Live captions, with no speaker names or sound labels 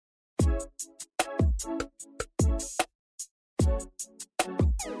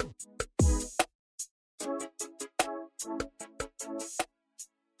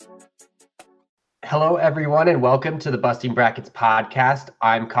Hello, everyone, and welcome to the Busting Brackets podcast.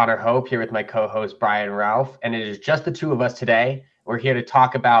 I'm Connor Hope here with my co-host Brian Ralph, and it is just the two of us today. We're here to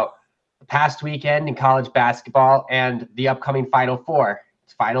talk about the past weekend in college basketball and the upcoming Final Four.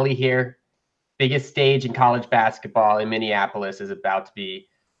 It's finally here. Biggest stage in college basketball in Minneapolis is about to be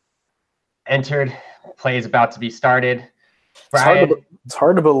entered. Play is about to be started. Brian, it's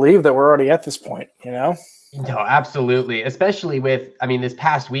hard to believe that we're already at this point, you know? No, absolutely. Especially with, this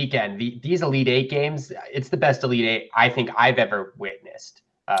past weekend, these Elite Eight games, it's the best Elite Eight I think I've ever witnessed.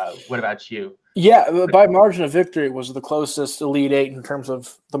 What about you? Yeah, by margin of victory, it was the closest Elite Eight in terms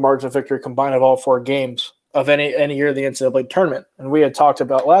of the margin of victory combined of all four games of any year of the NCAA tournament. And we had talked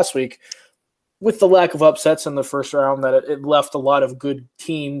about last week, with the lack of upsets in the first round, that it left a lot of good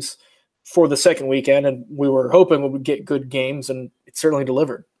teams for the second weekend, and we were hoping we would get good games, and it certainly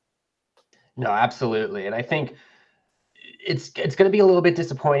delivered. No, absolutely. And I think it's going to be a little bit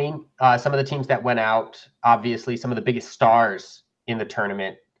disappointing. Some of the teams that went out, obviously some of the biggest stars in the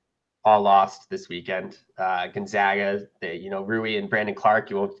tournament all lost this weekend. Gonzaga, Rui and Brandon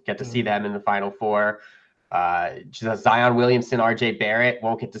Clark, you won't get to see them in the Final Four. Zion Williamson, RJ Barrett,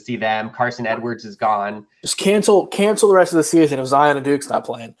 won't get to see them. Carson Edwards is gone. Just cancel the rest of the season if Zion and Duke's not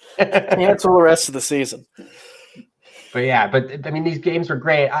playing. Cancel the rest of the season. But these games were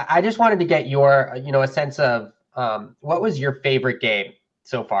great. I just wanted to get your, a sense of what was your favorite game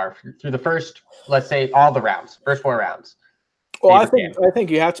so far through the first, let's say, all the rounds, first four rounds. Well, I think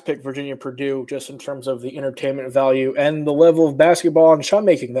you have to pick Virginia Purdue just in terms of the entertainment value and the level of basketball and shot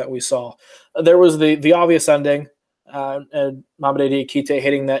making that we saw. There was the obvious ending, and Mamadi Diakite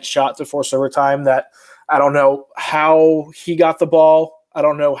hitting that shot to force overtime. That I don't know how he got the ball. I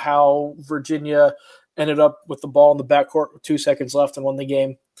don't know how Virginia ended up with the ball in the backcourt with 2 seconds left and won the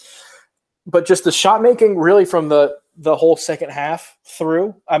game. But just the shot making really from the whole second half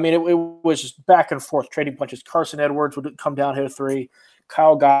through. It was just back and forth, trading punches. Carson Edwards would come down, hit a three.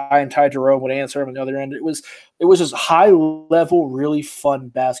 Kyle Guy and Ty Jerome would answer him on the other end. It was just high level, really fun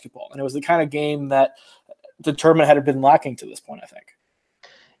basketball. And it was the kind of game that the tournament had been lacking to this point, I think.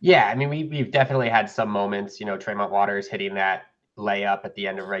 Yeah, we've definitely had some moments, Tremont Waters hitting that layup at the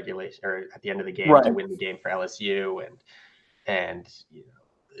end of regulation or at the end of the game to win the game for LSU and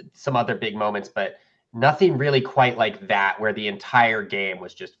some other big moments, but nothing really quite like that where the entire game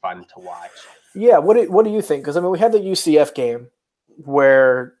was just fun to watch. Yeah, what do you think? Because we had the UCF game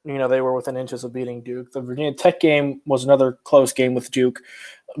where they were within inches of beating Duke. The Virginia Tech game was another close game with Duke,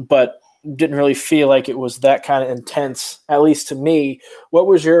 but didn't really feel like it was that kind of intense, at least to me. What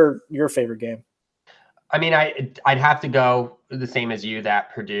was your favorite game? I'd have to go the same as you,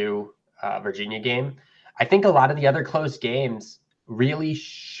 that Purdue Virginia game. I think a lot of the other close games really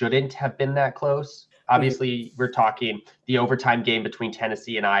shouldn't have been that close. Obviously, we're talking the overtime game between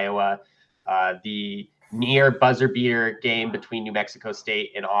Tennessee and Iowa, the near buzzer beater game between New Mexico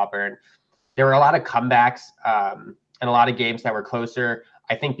State and Auburn. There were a lot of comebacks and a lot of games that were closer,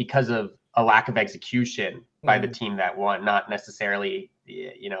 I think, because of a lack of execution by the team that won, not necessarily,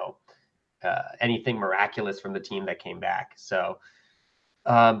 anything miraculous from the team that came back. So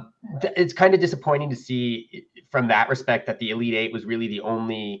it's kind of disappointing to see from that respect that the Elite Eight was really the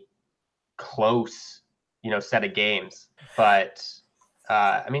only close, set of games. But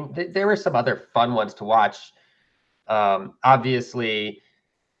there were some other fun ones to watch. Obviously,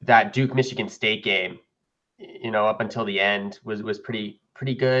 that Duke Michigan State game, up until the end was pretty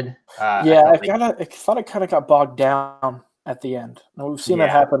good. I thought it kind of got bogged down at the end. Now, we've seen that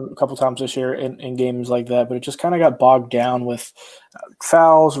happen a couple times this year in games like that, but it just kind of got bogged down with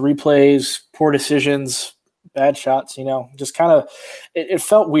fouls, replays, poor decisions, bad shots. Just kind of it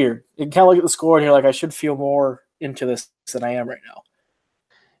felt weird. You kind of look at the score and you're like, I should feel more into this than I am right now.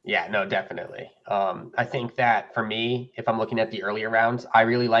 Yeah, no, definitely. I think that for me, if I'm looking at the earlier rounds, I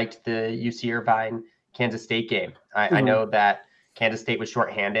really liked the UC Irvine Kansas State game. I know that Kansas State was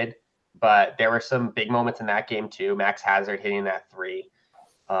shorthanded, but there were some big moments in that game too. Max Hazard hitting that three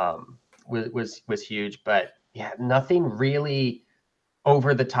was huge. But yeah, nothing really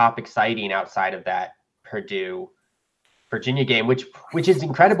over the top exciting outside of that Purdue Virginia game, which is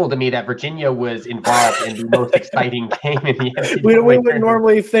incredible to me that Virginia was involved in the most exciting game in the NCAA. We wouldn't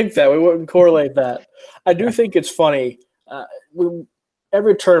normally think that. We wouldn't correlate that. I do think it's funny.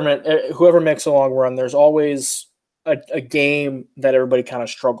 Every tournament, whoever makes a long run, there's always a game that everybody kind of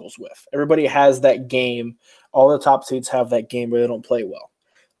struggles with. Everybody has that game. All the top seeds have that game where they don't play well.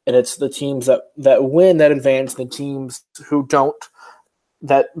 And it's the teams that win that advance, the teams who don't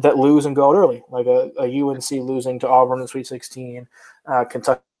that lose and go out early, like a UNC losing to Auburn in Sweet 16,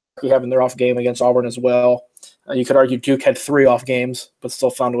 Kentucky having their off game against Auburn as well. You could argue Duke had 3 off games, but still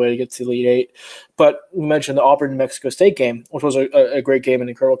found a way to get to the Elite Eight. But you mentioned the Auburn-New Mexico State game, which was a great game, an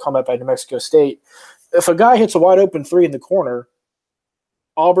incredible comeback by New Mexico State. If a guy hits a wide open 3 in the corner,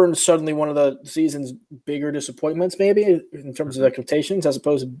 Auburn's suddenly one of the season's bigger disappointments, maybe, in terms of expectations, as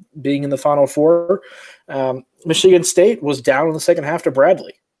opposed to being in the Final Four. Michigan State was down in the second half to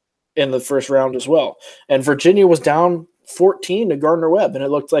Bradley in the first round as well. And Virginia was down 14 to Gardner-Webb, and it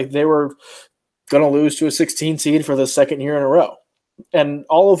looked like they were going to lose to a 16 seed for the second year in a row. And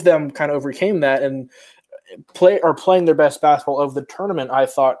all of them kind of overcame that and are playing their best basketball of the tournament, I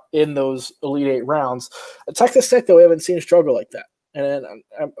thought, in those Elite Eight rounds. At Texas Tech, though, we haven't seen a struggle like that. And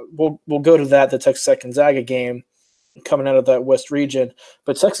we'll go to that, the Texas Tech Gonzaga game coming out of that West region.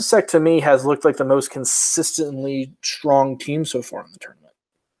 But Texas Tech, to me, has looked like the most consistently strong team so far in the tournament.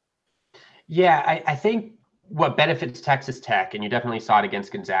 Yeah, I think what benefits Texas Tech, and you definitely saw it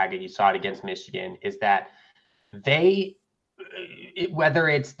against Gonzaga, you saw it against Michigan, is that they, whether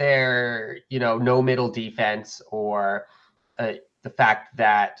it's their no middle defense or the fact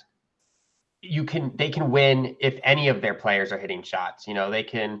that they can win if any of their players are hitting shots. They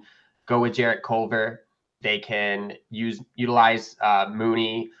can go with Jarrett Culver. They can utilize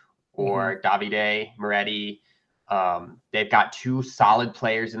Mooney or Davide Moretti. They've got 2 solid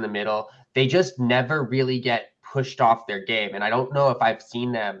players in the middle. They just never really get pushed off their game. And I don't know if I've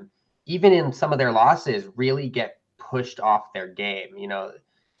seen them, even in some of their losses, really get pushed off their game.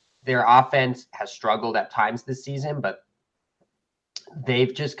 Their offense has struggled at times this season, but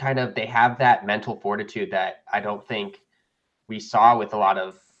they've just they have that mental fortitude that I don't think we saw with a lot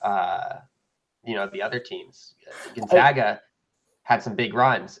of, the other teams. Gonzaga had some big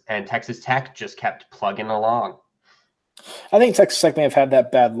runs, and Texas Tech just kept plugging along. I think Texas Tech may have had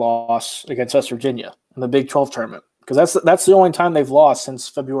that bad loss against West Virginia in the Big 12 tournament, because that's the only time they've lost since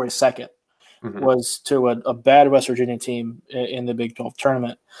February 2nd. Was to a bad West Virginia team in the Big 12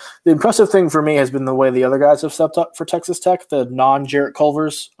 tournament. The impressive thing for me has been the way the other guys have stepped up for Texas Tech, the non-Jarrett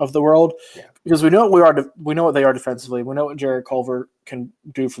Culvers of the world, because we know what they are defensively. We know what Jarrett Culver can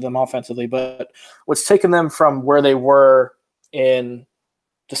do for them offensively, but what's taken them from where they were in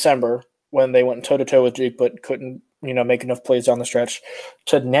December when they went toe-to-toe with Duke but couldn't make enough plays down the stretch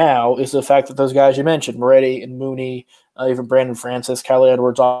to now is the fact that those guys you mentioned, Moretti and Mooney, even Brandon Francis, Kylie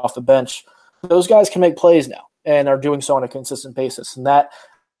Edwards off the bench, those guys can make plays now and are doing so on a consistent basis. And that,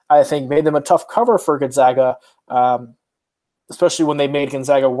 I think, made them a tough cover for Gonzaga, especially when they made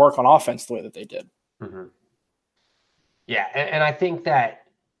Gonzaga work on offense the way that they did. Yeah, and I think that,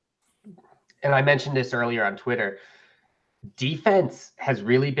 and I mentioned this earlier on Twitter, defense has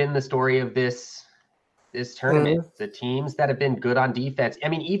really been the story of this tournament. The teams that have been good on defense. I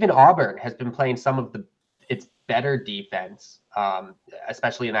mean, even Auburn has been playing some of its better defense,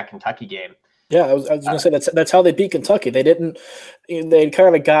 especially in that Kentucky game. Yeah, I was going to say that's how they beat Kentucky. They'd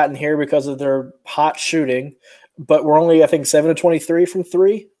kind of gotten here because of their hot shooting, but we're only, I think, 7 of 23 from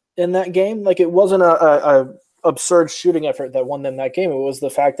 3 in that game. Like, it wasn't a absurd shooting effort that won them that game. It was the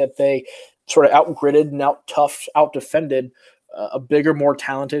fact that they sort of out-gritted and out-defended a bigger, more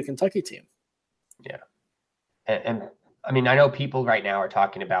talented Kentucky team. Yeah. And I mean, I know people right now are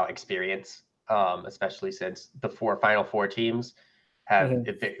talking about experience, especially since the 4 Final Four teams have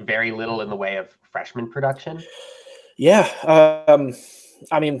very little in the way of freshman production. Yeah.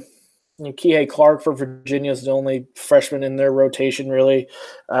 I mean, Kihei Clark for Virginia is the only freshman in their rotation, really.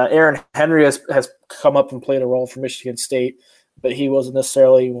 Aaron Henry has come up and played a role for Michigan State, but he wasn't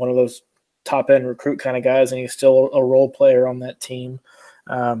necessarily one of those top-end recruit kind of guys, and he's still a role player on that team.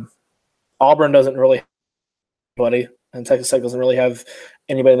 Auburn doesn't really have anybody, and Texas Tech doesn't really have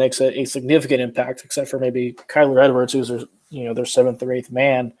anybody that makes a significant impact, except for maybe Kyler Edwards, who's their 7th or 8th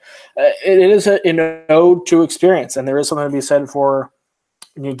man. It is an ode to experience, and there is something to be said for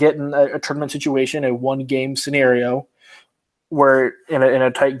when you get in a tournament situation, a one-game scenario, where in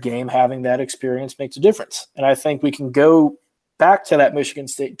a tight game, having that experience makes a difference. And I think we can go back to that Michigan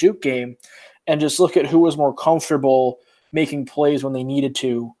State Duke game and just look at who was more comfortable making plays when they needed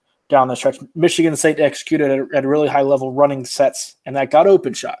to down the stretch. Michigan State executed at a really high level running sets, and that got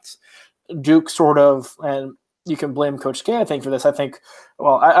open shots. Duke sort of, and you can blame Coach K, I think, for this. I think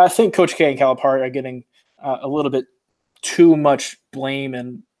Coach K and Calipari are getting a little bit too much blame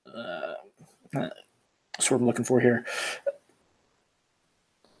and that's what I'm looking for here.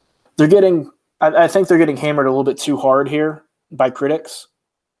 I think they're getting hammered a little bit too hard here by critics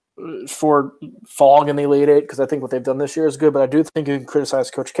for falling in the Elite Eight because I think what they've done this year is good, but I do think you can criticize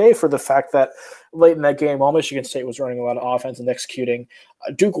Coach K for the fact that late in that game, while Michigan State was running a lot of offense and executing,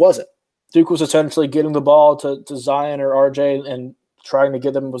 Duke wasn't. Duke was essentially getting the ball to Zion or RJ and trying to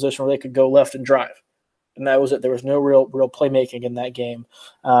get them in a position where they could go left and drive. And that was it. There was no real playmaking in that game.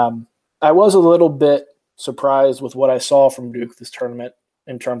 I was a little bit surprised with what I saw from Duke this tournament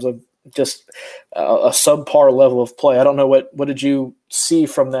in terms of just a subpar level of play. I don't know what did you see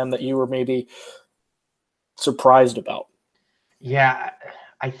from them that you were maybe surprised about? Yeah,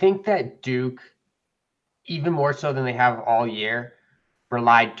 I think that Duke, even more so than they have all year,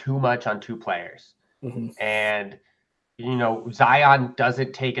 relied too much on two players. Mm-hmm. And, Zion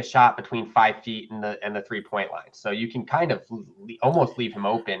doesn't take a shot between 5 feet and the 3-point line. So you can kind of almost leave him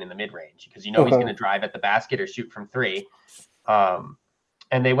open in the mid-range because he's going to drive at the basket or shoot from 3.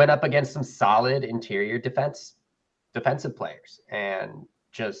 And they went up against some solid interior defensive players, and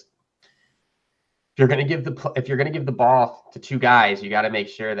just if you're going to give the ball to two guys, you got to make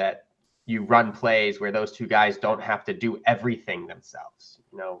sure that you run plays where those two guys don't have to do everything themselves.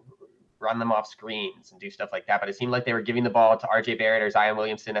 Run them off screens and do stuff like that. But it seemed like they were giving the ball to RJ Barrett or Zion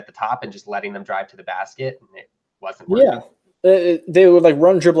Williamson at the top and just letting them drive to the basket, and it wasn't working. Yeah, they would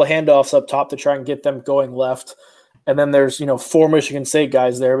run dribble handoffs up top to try and get them going left. And then there's, 4 Michigan State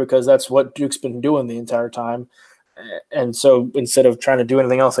guys there because that's what Duke's been doing the entire time. And so instead of trying to do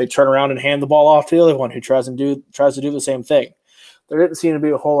anything else, they turn around and hand the ball off to the other one who tries to do the same thing. There didn't seem to be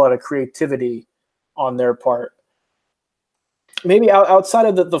a whole lot of creativity on their part. Maybe outside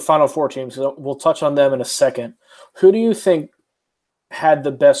of the Final Four teams, we'll touch on them in a second. Who do you think had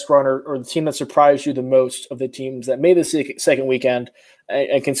the best run or the team that surprised you the most of the teams that made the second weekend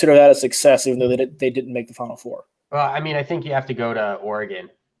and consider that a success even though they didn't make the Final Four? Well, I think you have to go to Oregon.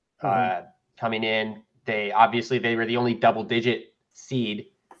 Coming in, they were the only double-digit seed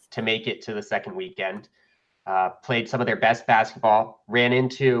to make it to the second weekend. Played some of their best basketball. Ran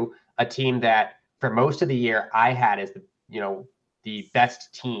into a team that, for most of the year, I had as the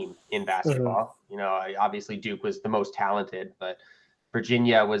best team in basketball. Obviously Duke was the most talented, but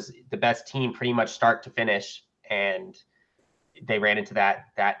Virginia was the best team pretty much start to finish, and they ran into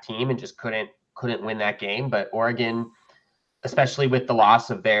that team and just couldn't win that game. But Oregon, especially with the loss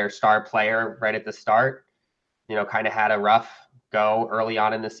of their star player right at the start, kind of had a rough go early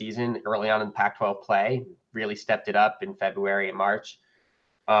on in the season, early on in Pac-12 play, really stepped it up in February and March.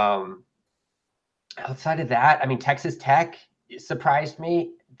 Outside of that, Texas Tech surprised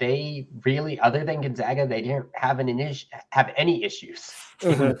me. They really, other than Gonzaga, they didn't have any issues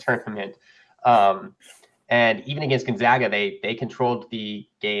in the tournament. And even against Gonzaga, they controlled the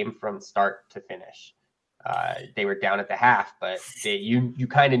game from start to finish. They were down at the half, but you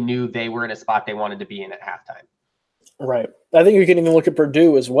kind of knew they were in a spot they wanted to be in at halftime. Right. I think you can even look at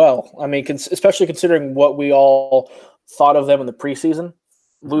Purdue as well. Especially considering what we all thought of them in the preseason,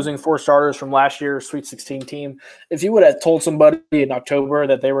 losing 4 starters from last year's Sweet 16 team. If you would have told somebody in October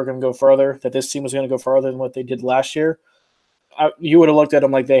that they were going to go further, that this team was going to go further than what they did last year, you would have looked at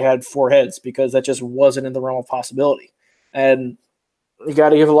them like they had 4 heads because that just wasn't in the realm of possibility. And you got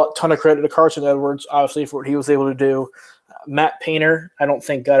to give a ton of credit to Carson Edwards, obviously, for what he was able to do. Matt Painter, I don't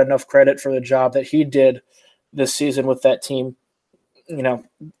think got enough credit for the job that he did this season with that team.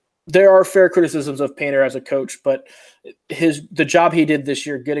 There are fair criticisms of Painter as a coach, but the job he did this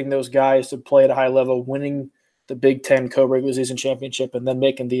year, getting those guys to play at a high level, winning the Big Ten co-regular season championship, and then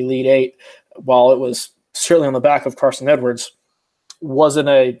making the Elite Eight, while it was certainly on the back of Carson Edwards, wasn't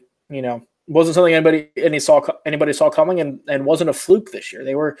something anybody saw coming, and wasn't a fluke this year.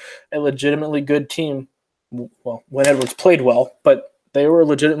 They were a legitimately good team. Well, when Edwards played well, but they were a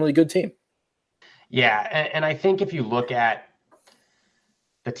legitimately good team. Yeah, and I think if you look at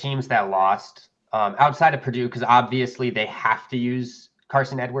the teams that lost, outside of Purdue, because obviously they have to use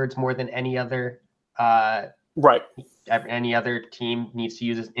Carson Edwards more than any other right. Any other team needs to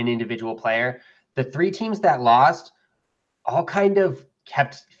use an individual player. The 3 teams that lost all kind of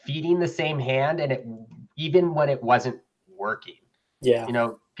kept feeding the same hand, and even when it wasn't working. Yeah.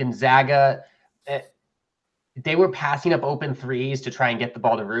 Gonzaga, they were passing up open threes to try and get the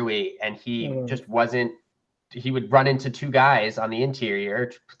ball to Rui, and he just wasn't. He would run into 2 guys on the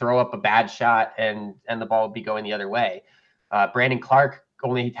interior, throw up a bad shot, and the ball would be going the other way. Brandon Clark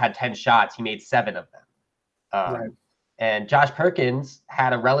only had 10 shots. He made 7 of them. Right. And Josh Perkins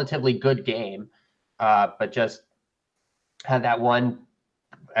had a relatively good game, but just had that one,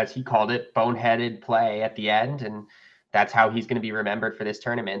 as he called it, boneheaded play at the end, and that's how he's going to be remembered for this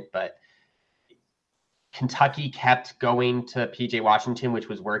tournament. But Kentucky kept going to PJ Washington, which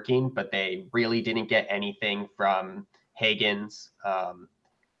was working, but they really didn't get anything from Higgins.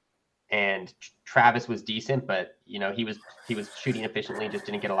 and Travis was decent, but he was shooting efficiently, just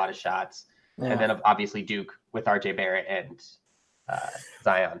didn't get a lot of shots. Yeah. And then obviously Duke with RJ Barrett and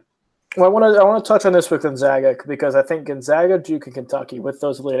Zion. Well, I want to touch on this with Gonzaga because I think Gonzaga, Duke, and Kentucky, with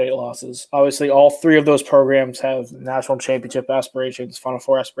those Elite Eight losses, obviously all three of those programs have national championship aspirations, Final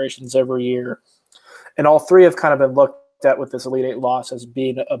Four aspirations every year, and all three have kind of been looked at with this Elite Eight loss as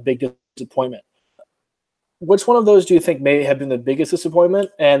being a big disappointment. Which one of those do you think may have been the biggest disappointment?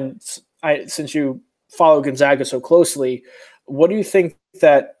 And since you follow Gonzaga so closely, what do you think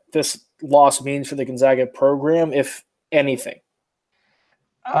that this loss means for the Gonzaga program, if anything?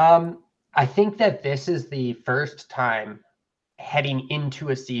 I think that this is the first time heading into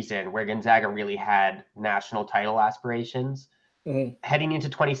a season where Gonzaga really had national title aspirations. Mm-hmm. Heading into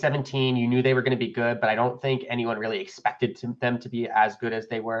 2017, you knew they were going to be good, but I don't think anyone really expected them to be as good as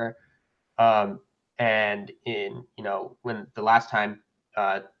they were. And when the last time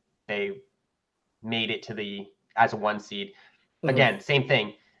they made it as a 1 seed, mm-hmm. Again, same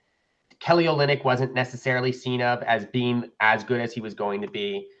thing. Kelly Olynyk wasn't necessarily seen of as being as good as he was going to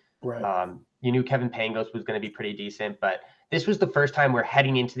be. Right. You knew Kevin Pangos was going to be pretty decent, but this was the first time where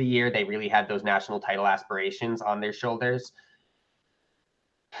heading into the year, they really had those national title aspirations on their shoulders.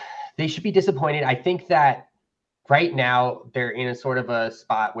 They should be disappointed. I think that right now they're in a sort of a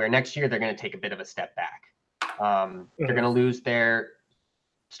spot where next year they're going to take a bit of a step back. They're going to lose their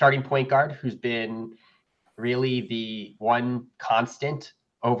starting point guard, who's been really the one constant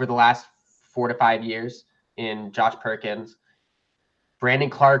over the last 4 to 5 years in Josh Perkins.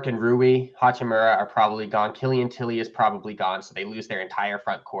 Brandon Clark and Rui Hachimura are probably gone. Killian Tilly is probably gone, so they lose their entire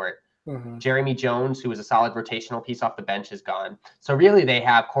front court. Mm-hmm. Jeremy Jones, who was a solid rotational piece off the bench, is gone. So really they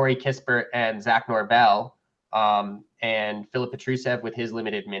have Corey Kispert and Zach Norvell and Philip Petrusev with his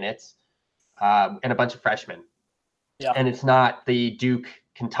limited minutes and a bunch of freshmen. Yeah. And it's not the Duke,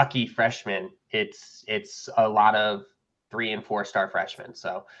 Kentucky freshmen. It's a lot of 3- and 4-star freshmen.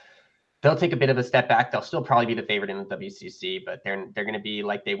 So they'll take a bit of a step back. They'll still probably be the favorite in the WCC, but they're going to be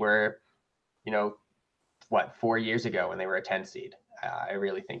like they were, 4 years ago when they were a 10 seed. I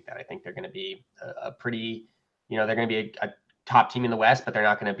really think that. I think they're going to be a pretty, they're going to be a top team in the West, but they're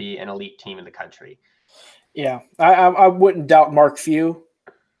not going to be an elite team in the country. Yeah, I wouldn't doubt Mark Few.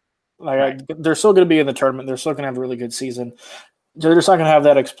 They're still going to be in the tournament. They're still going to have a really good season. They're just not going to have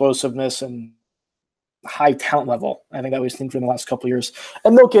that explosiveness and high talent level, I think, that we've seen from the last couple of years.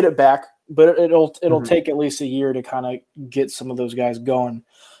 And they'll get it back, but it'll mm-hmm. take at least a year to kind of get some of those guys going.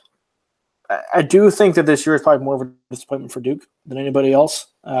 I do think that this year is probably more of a disappointment for Duke than anybody else.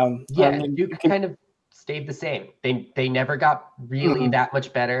 Duke kind of stayed the same. They never got really mm-hmm. that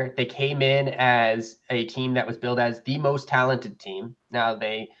much better. They came in as a team that was billed as the most talented team. Now,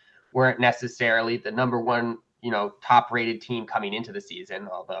 they weren't necessarily the number one, top-rated team coming into the season,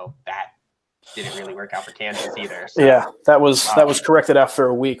 although that didn't really work out for Kansas either. So, yeah, that was corrected after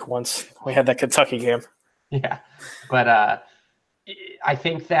a week once we had that Kentucky game. Yeah, but I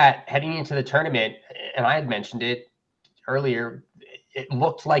think that heading into the tournament, and I had mentioned it earlier, it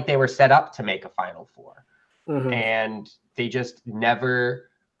looked like they were set up to make a Final Four, mm-hmm. and they just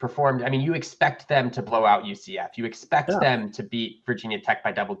never performed. I mean, you expect them to blow out UCF. You expect them to beat Virginia Tech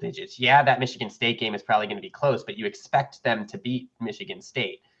by double digits. Yeah, that Michigan State game is probably going to be close, but you expect them to beat Michigan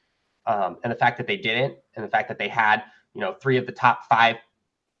State. And the fact that they didn't, and the fact that they had, 3 of the top 5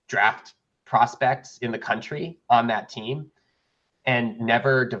 draft prospects in the country on that team and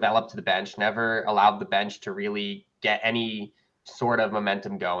never developed the bench, never allowed the bench to really get any sort of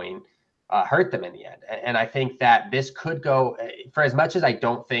momentum going, hurt them in the end. And I think that this could go, for as much as I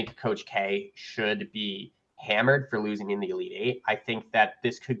don't think Coach K should be hammered for losing in the Elite Eight, I think that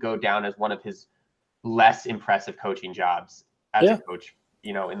this could go down as one of his less impressive coaching jobs as a coach,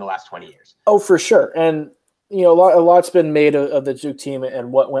 in the last 20 years. Oh, for sure. And, a lot's been made of the Duke team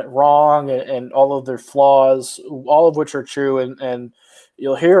and what went wrong and all of their flaws, all of which are true. And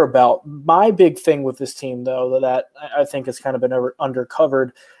you'll hear about. My big thing with this team, though, that I think has kind of been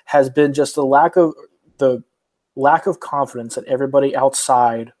undercovered has been just the lack of confidence that everybody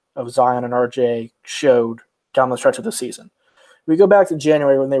outside of Zion and RJ showed down the stretch of the season. We go back to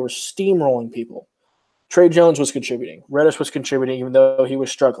January when they were steamrolling people. Trey Jones was contributing. Reddish was contributing even though he was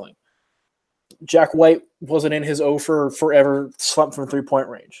struggling. Jack White wasn't in his 0 for forever slump from three-point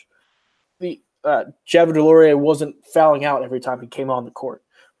range. Javin DeLaurier wasn't fouling out every time he came on the court.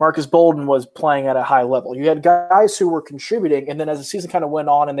 Marcus Bolden was playing at a high level. You had guys who were contributing, and then as the season kind of went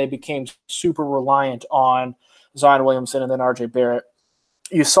on and they became super reliant on Zion Williamson and then RJ Barrett,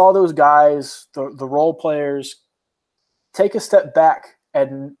 you saw those guys, the role players, take a step back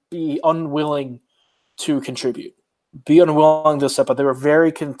and be unwilling to contribute. be unwilling to step up. They were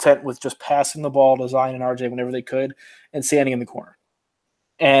very content with just passing the ball to Zion and RJ whenever they could and standing in the corner.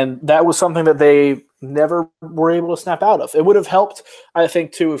 And that was something that they never were able to snap out of. It would have helped, I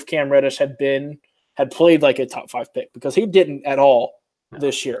think, too, if Cam Reddish had played like a top 5 pick, because he didn't at all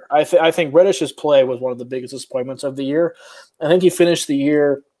this year. I think Reddish's play was one of the biggest disappointments of the year. I think he finished the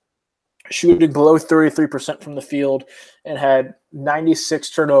year shooting below 33% from the field and had 96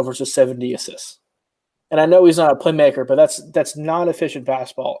 turnovers to 70 assists. And I know he's not a playmaker, but that's not efficient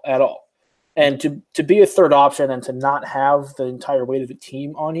basketball at all. And to be a third option and to not have the entire weight of the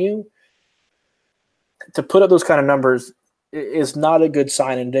team on you, to put up those kind of numbers is not a good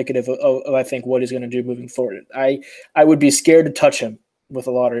sign indicative of I think, what he's going to do moving forward. I would be scared to touch him with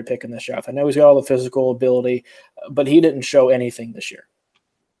a lottery pick in this draft. I know he's got all the physical ability, but he didn't show anything this year.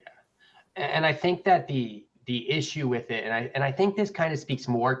 Yeah. And I think that the issue with it, and I think this kind of speaks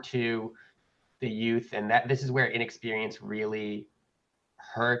more to the youth, and that this is where inexperience really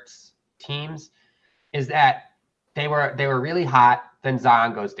hurts teams, is that they were really hot, then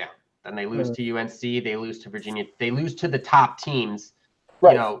Zion goes down. Then they lose to UNC, they lose to Virginia, they lose to the top teams.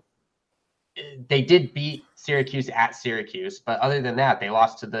 Right. You know, they did beat Syracuse at Syracuse, but other than that, they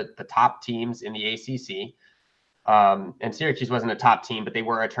lost to the top teams in the ACC. And Syracuse wasn't a top team, but they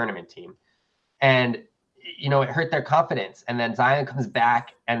were a tournament team. And, you know, it hurt their confidence. And then Zion comes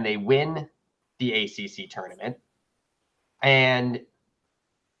back and they win the ACC tournament. And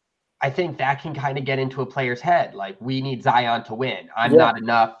I think that can kind of get into a player's head. Like, we need Zion to win. I'm not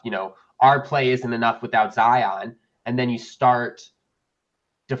enough. You know, our play isn't enough without Zion. And then you start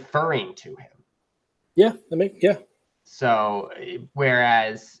deferring to him. Yeah. So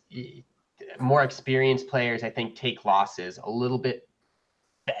whereas more experienced players, I think, take losses a little bit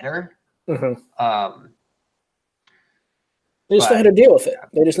better. Mm-hmm. They just know how to deal with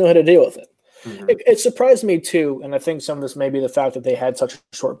it. Mm-hmm. It surprised me too, and I think some of this may be the fact that they had such a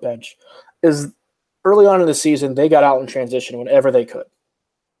short bench, is early on in the season, they got out in transition whenever they could.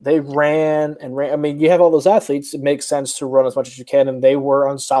 They ran and ran. I mean, you have all those athletes. It makes sense to run as much as you can, and they were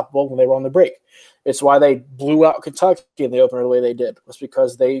unstoppable when they were on the break. It's why they blew out Kentucky in the opener the way they did, was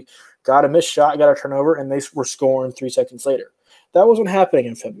because they got a missed shot, got a turnover, and they were scoring 3 seconds later. That wasn't happening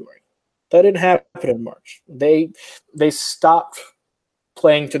in February. That didn't happen in March. They stopped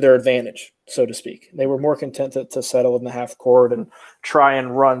playing to their advantage, so to speak. They were more content to settle in the half court and try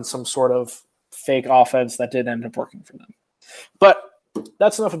and run some sort of fake offense that didn't end up working for them. But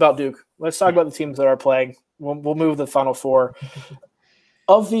that's enough about Duke. Let's talk about the teams that are playing. We'll move to the Final Four.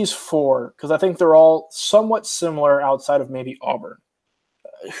 Of these 4, because I think they're all somewhat similar outside of maybe Auburn,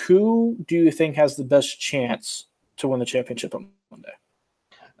 who do you think has the best chance to win the championship on Monday?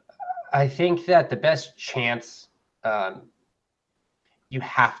 I think that the best chance, you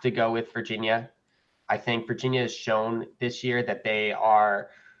have to go with Virginia. I think Virginia has shown this year that they are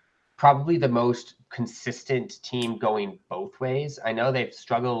probably the most consistent team going both ways. I know they've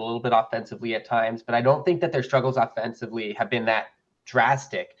struggled a little bit offensively at times, but I don't think that their struggles offensively have been that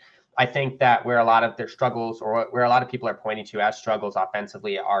drastic. I think that where a lot of their struggles, or where a lot of people are pointing to as struggles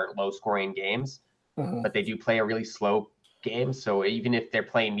offensively, are low scoring games, but they do play a really slow game. So even if they're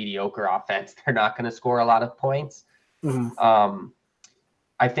playing mediocre offense, they're not going to score a lot of points.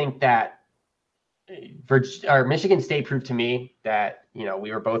 I think that Michigan State proved to me that, you know,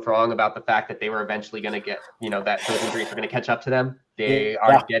 we were both wrong about the fact that they were eventually going to get, you know, that those injuries were going to catch up to them. They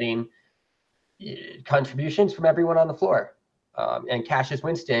are getting contributions from everyone on the floor. And Cassius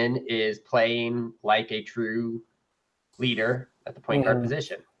Winston is playing like a true leader at the point guard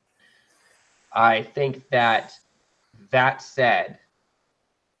position. I think that said,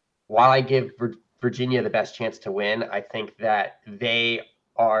 while I give Virginia the best chance to win, I think that they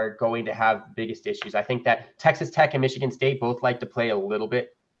are going to have biggest issues. I think that Texas Tech and Michigan State both like to play a little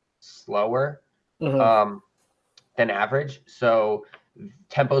bit slower than average. So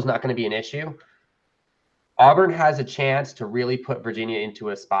tempo is not going to be an issue. Auburn has a chance to really put Virginia into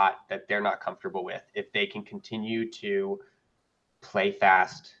a spot that they're not comfortable with if they can continue to play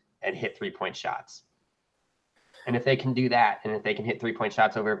fast and hit 3-point shots. And if they can do that, and if they can hit 3-point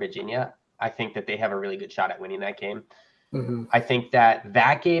shots over Virginia, I think that they have a really good shot at winning that game. I think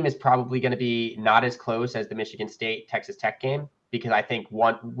that game is probably going to be not as close as the Michigan State Texas Tech game, because I think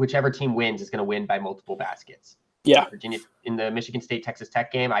whichever team wins is going to win by multiple baskets. Yeah. Virginia in the Michigan State Texas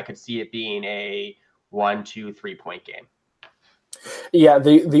Tech game, I could see it being a 1, 2, 3-point game. Yeah,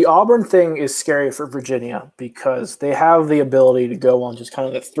 the Auburn thing is scary for Virginia because they have the ability to go on just kind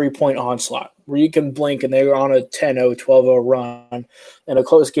of the 3-point onslaught where you can blink and they're on a 10-0, 12-0 run, and a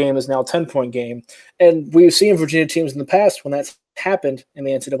close game is now a 10-point game. And we've seen Virginia teams in the past when that's happened in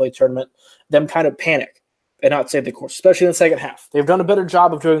the NCAA tournament, them kind of panic and not save the course, especially in the second half. They've done a better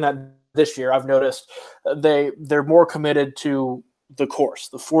job of doing that this year. I've noticed they're more committed to the course,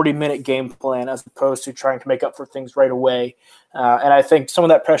 the 40-minute game plan, as opposed to trying to make up for things right away. And I think some of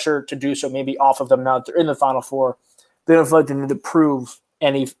that pressure to do so may be off of them now that they're in the Final Four. They don't feel like they need to prove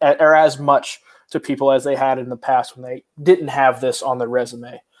any or as much to people as they had in the past when they didn't have this on their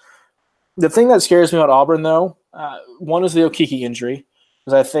resume. The thing that scares me about Auburn, though, one is the Okeke injury,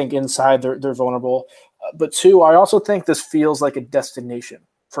 because I think inside they're vulnerable. But two, I also think this feels like a destination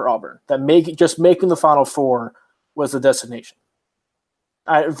for Auburn, that just making the Final Four was the destination.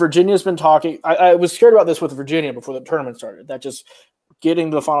 Virginia's been talking. I was scared about this with Virginia before the tournament started, that just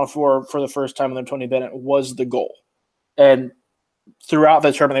getting to the Final Four for the first time under Tony Bennett was the goal. And throughout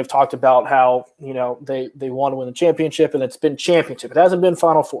the tournament, they've talked about how, they want to win the championship, and it's been championship. It hasn't been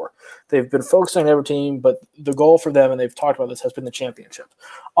Final Four. They've been focusing on every team, but the goal for them, and they've talked about this, has been the championship.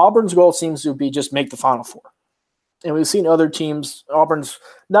 Auburn's goal seems to be just make the Final Four. And we've seen other teams, Auburn's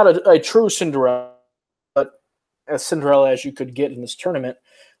not a true Cinderella, but as Cinderella as you could get in this tournament,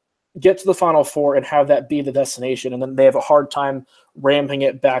 get to the Final Four and have that be the destination, and then they have a hard time ramping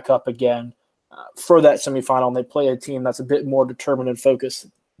it back up again for that semifinal, and they play a team that's a bit more determined and focused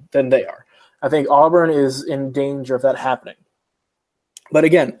than they are. I think Auburn is in danger of that happening. But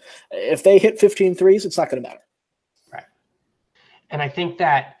again, if they hit 15 threes, it's not going to matter. Right. And I think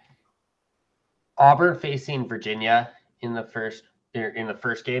that Auburn facing Virginia in the first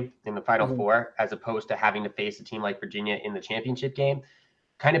game, in the Final Four, as opposed to having to face a team like Virginia in the championship game,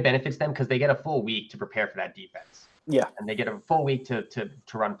 kind of benefits them because they get a full week to prepare for that defense. Yeah. And they get a full week to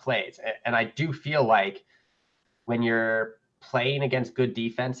run plays. And I do feel like when you're playing against good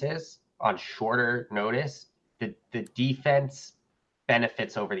defenses on shorter notice, the defense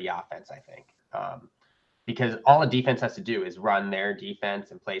benefits over the offense, I think. Because all a defense has to do is run their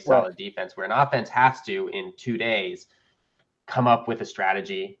defense and play solid defense, where an offense has to, in 2 days, come up with a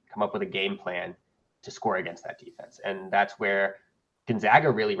strategy, come up with a game plan to score against that defense. And that's where Gonzaga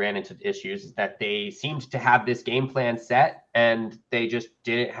really ran into issues, is that they seemed to have this game plan set and they just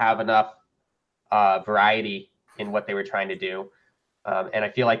didn't have enough variety in what they were trying to do. And I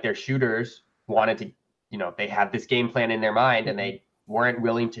feel like their shooters wanted to, they had this game plan in their mind and they weren't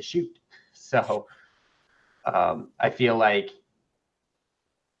willing to shoot. So I feel like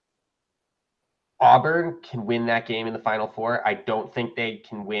Auburn can win that game in the Final Four. I don't think they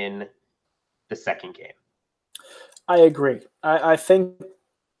can win the second game. I agree. I think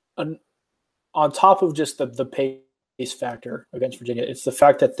on top of just the pace factor against Virginia, it's the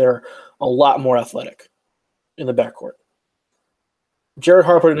fact that they're a lot more athletic in the backcourt. Jared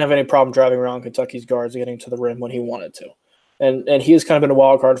Harper didn't have any problem driving around Kentucky's guards and getting to the rim when he wanted to. And he's kind of been a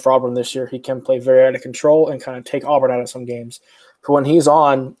wild card for Auburn this year. He can play very out of control and kind of take Auburn out of some games. But when he's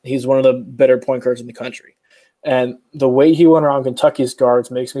on, he's one of the better point guards in the country. And the way he went around Kentucky's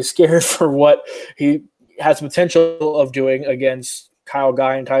guards makes me scared for what he has potential of doing against Kyle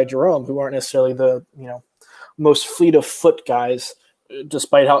Guy and Ty Jerome, who aren't necessarily the most fleet of foot guys,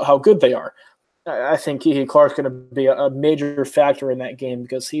 despite how good they are. I think Keke Clark's going to be a major factor in that game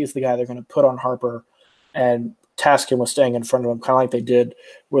because he's the guy they're going to put on Harper and task him with staying in front of him, kind of like they did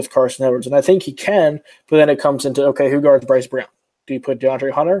with Carson Edwards. And I think he can, but then it comes into, okay, who guards Bryce Brown? Do you put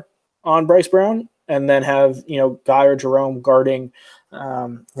DeAndre Hunter on Bryce Brown and then have, Guy or Jerome guarding,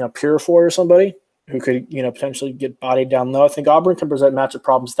 Purifoy or somebody who could, potentially get bodied down low? I think Auburn can present matchup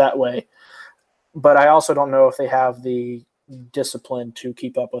problems that way. But I also don't know if they have the discipline to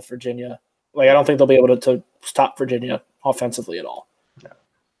keep up with Virginia. Like, I don't think they'll be able to stop Virginia offensively at all. No.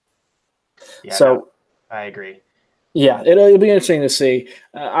 Yeah, so no, I agree. Yeah, it'll be interesting to see.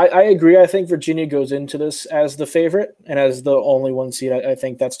 I agree. I think Virginia goes into this as the favorite and as the only one seed. I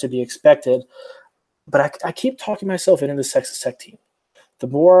think that's to be expected. But I keep talking myself into this Texas Tech team. The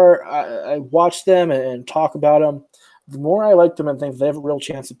more I watch them and talk about them, the more I like them and think they have a real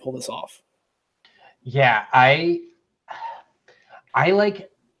chance to pull this off. Yeah, I like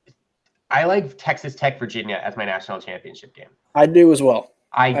Texas Tech Virginia as my national championship game. I do as well.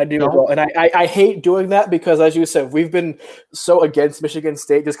 I do as well. And I hate doing that because, as you said, we've been so against Michigan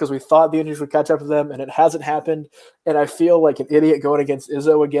State just because we thought the Indians would catch up to them, and it hasn't happened. And I feel like an idiot going against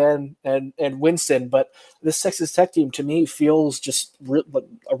Izzo again and Winston. But this Texas Tech team, to me, feels just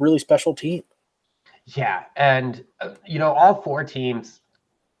a really special team. Yeah, and, all four teams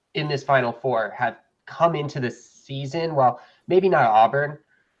in this Final Four have come into the season, well, maybe not Auburn,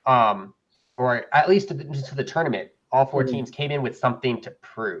 or at least to the tournament. All four teams came in with something to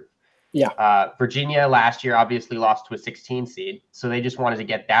prove. Yeah. Virginia last year obviously lost to a 16 seed, so they just wanted to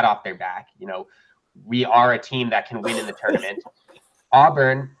get that off their back. We are a team that can win in the tournament.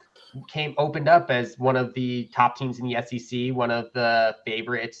 Auburn opened up as one of the top teams in the SEC, one of the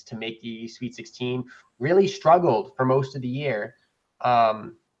favorites to make the Sweet 16, really struggled for most of the year,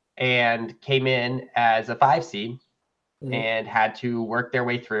 and came in as a 5 seed and had to work their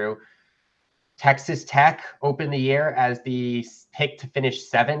way through. Texas Tech opened the year as the pick to finish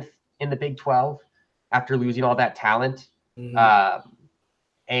 7th in the Big 12 after losing all that talent.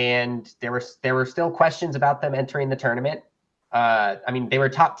 And there were still questions about them entering the tournament. I mean, they were a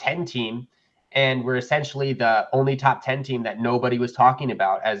top 10 team and were essentially the only top 10 team that nobody was talking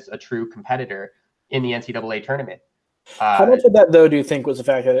about as a true competitor in the NCAA tournament. How much of that, though, do you think was the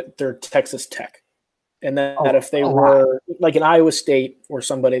fact that they're Texas Tech? And that if they were like an Iowa State or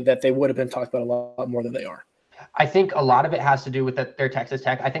somebody, that they would have been talked about a lot more than they are? I think a lot of it has to do with that they're Texas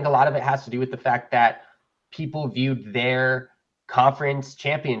Tech. I think a lot of it has to do with the fact that people viewed their conference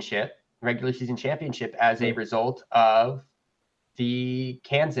championship, regular season championship, as a result of the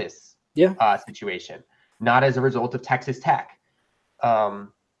Kansas situation, not as a result of Texas Tech.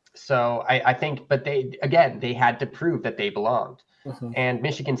 So I think, but they had to prove that they belonged. And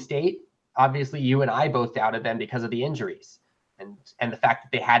Michigan State, obviously you and I both doubted them because of the injuries and the fact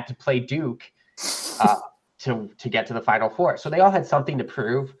that they had to play Duke to get to the Final Four. So they all had something to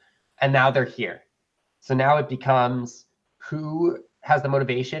prove, and now they're here. So now it becomes who has the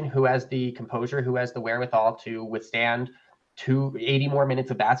motivation, who has the composure, who has the wherewithal to withstand 80 more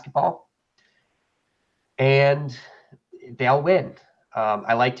minutes of basketball, and they'll win.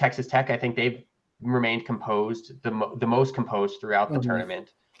 I like Texas Tech. I think they've remained composed, the most composed throughout the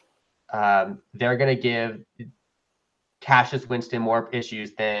tournament. They're going to give Cassius Winston more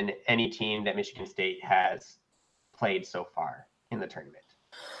issues than any team that Michigan State has played so far in the tournament.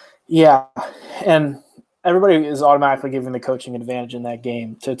 Yeah, and everybody is automatically giving the coaching advantage in that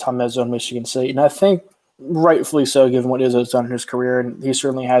game to Tom Izzo and Michigan State, and I think rightfully so, given what Izzo's done in his career, and he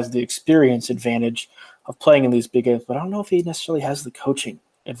certainly has the experience advantage of playing in these big games, but I don't know if he necessarily has the coaching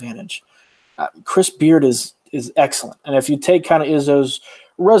advantage. Chris Beard is excellent, and if you take kind of Izzo's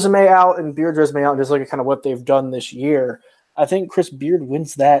resume out and Beard's resume out and just look at kind of what they've done this year, I think Chris Beard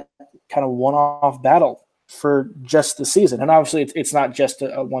wins that kind of one-off battle for just the season. And obviously it's not just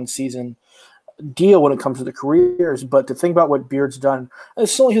a one-season deal when it comes to the careers, but to think about what Beard's done,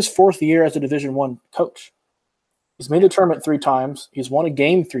 it's only his 4th year as a Division I coach. He's made the tournament 3 times. He's won a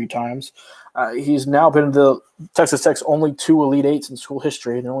game 3 times. He's now been the Texas Tech's only 2 Elite Eights in school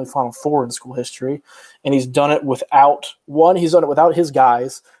history, and the only Final Four in school history. And he's done it without his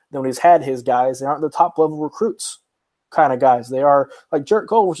guys. Then when he's had his guys, they aren't the top level recruits kind of guys. They are like Jarrett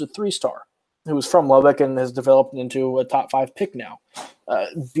Cole was a 3-star who was from Lubbock and has developed into a top 5 pick now.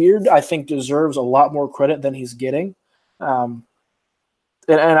 Beard, I think, deserves a lot more credit than he's getting. And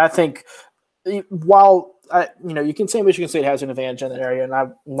I think while you can say Michigan State has an advantage in that area, and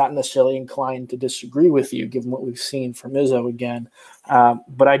I'm not necessarily inclined to disagree with you given what we've seen from Izzo again.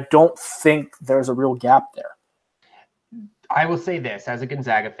 But I don't think there's a real gap there. I will say this, as a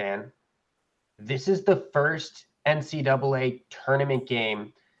Gonzaga fan, this is the first NCAA tournament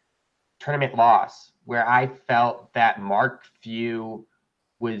loss where I felt that Mark Few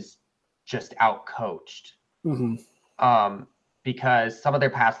was just outcoached. Because some of their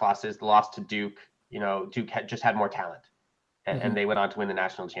past losses, the loss to Duke, Duke just had more talent, and they went on to win the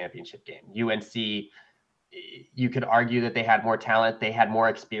national championship game. UNC, you could argue that they had more talent, they had more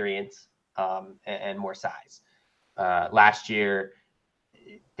experience, and more size. Last year,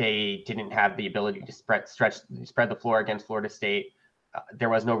 they didn't have the ability to spread the floor against Florida State. There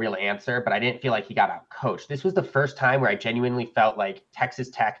was no real answer, but I didn't feel like he got out coached. This was the first time where I genuinely felt like Texas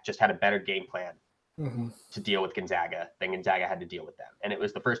Tech just had a better game plan to deal with Gonzaga than Gonzaga had to deal with them. And it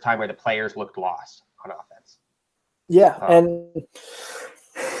was the first time where the players looked lost on offense. Yeah, and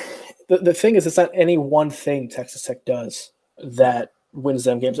the thing is, it's not any one thing Texas Tech does that wins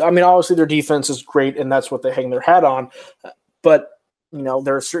them games. I mean, obviously their defense is great, and that's what they hang their hat on. But,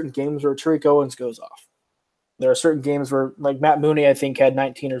 there are certain games where Tariq Owens goes off. There are certain games where, like Matt Mooney, I think, had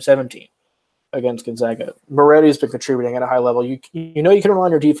 19 or 17 against Gonzaga. Moretti's been contributing at a high level. You can rely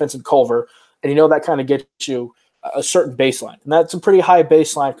on your defense in Culver, and that kind of gets you a certain baseline. And that's a pretty high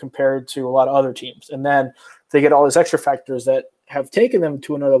baseline compared to a lot of other teams. And then they get all these extra factors that have taken them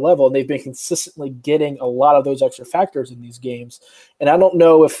to another level, and they've been consistently getting a lot of those extra factors in these games. And I don't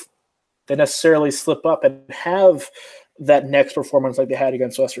know if they necessarily slip up and have that next performance like they had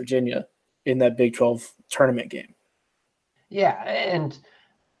against West Virginia in that Big 12 tournament game. Yeah, and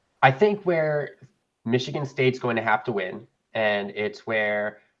I think where Michigan State's going to have to win, and it's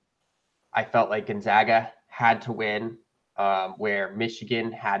where I felt like Gonzaga had to win, where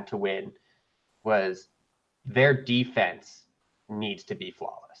Michigan had to win, was their defense needs to be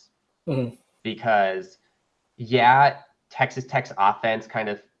flawless. because, yeah, Texas Tech's offense kind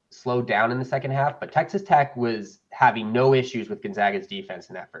of slowed down in the second half, but Texas Tech was having no issues with Gonzaga's defense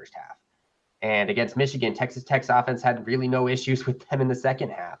in that first half. And against Michigan, Texas Tech's offense had really no issues with them in the second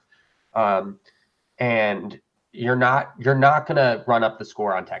half. And you're not going to run up the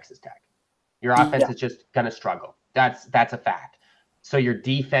score on Texas Tech. Your offense is just going to struggle. That's a fact. So your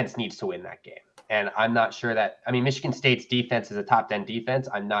defense needs to win that game. And I'm not sure that – I mean, Michigan State's defense is a top 10 defense.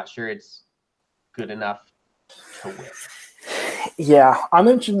 I'm not sure it's good enough to win. Yeah, I'm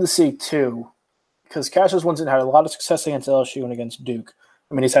interested to see, too, because Cassius Winston had a lot of success against LSU and against Duke.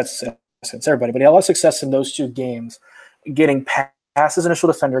 I mean, he's had success against everybody, but he had a lot of success in those two games, getting past his initial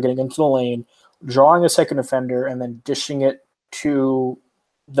defender, getting into the lane, drawing a second defender, and then dishing it to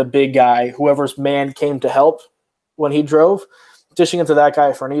the big guy, whoever's man came to help when he drove, dishing it to that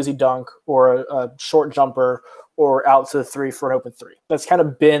guy for an easy dunk or a short jumper or out to the three for an open three. That's kind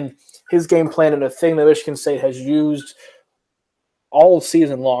of been his game plan and a thing that Michigan State has used all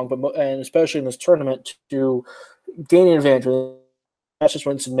season long, and especially in this tournament, to gain an advantage. Cassius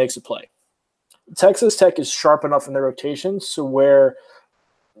Winston makes a play. Texas Tech is sharp enough in their rotations so where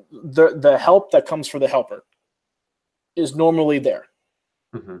the help that comes for the helper is normally there.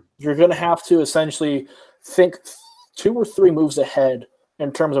 You're going to have to essentially think 2 or 3 moves ahead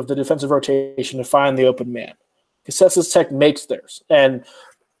in terms of the defensive rotation to find the open man. Because Texas Tech makes theirs. And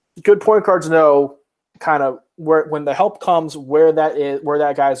good point guards know kind of where when the help comes, where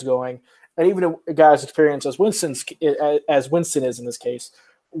that guy's going. And even a guy's experience as Winston is in this case,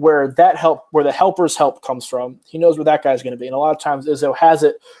 where the helper's help comes from, he knows where that guy's going to be. And a lot of times Izzo has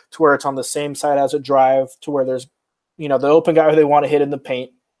it to where it's on the same side as a drive, to where there's, the open guy who they want to hit in the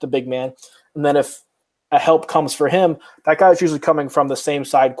paint, the big man. And then if a help comes for him, that guy's usually coming from the same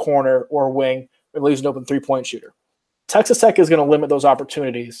side corner or wing, or leaves an open 3-point shooter. Texas Tech is going to limit those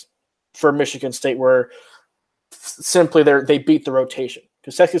opportunities for Michigan State, where simply they beat the rotation.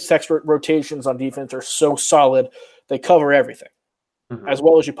 Because Texas Tech's rotations on defense are so solid, they cover everything as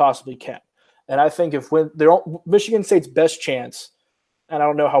well as you possibly can. And I think Michigan State's best chance, and I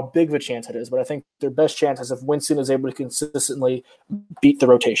don't know how big of a chance it is, but I think their best chance is if Winston is able to consistently beat the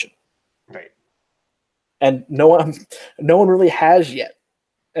rotation. Right. And no one really has yet.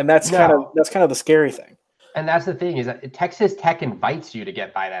 And that's kind of the scary thing. And that's the thing, is that Texas Tech invites you to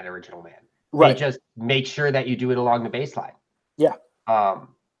get by that original man. Right. They just make sure that you do it along the baseline. Yeah.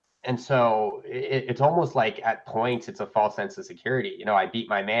 And so it's almost like at points it's a false sense of security. I beat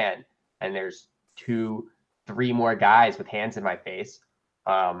my man, and there's 2, 3 more guys with hands in my face.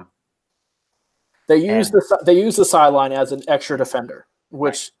 They use the sideline as an extra defender,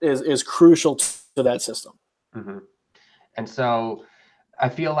 which is crucial to that system. And so I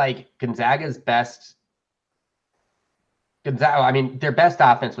feel like their best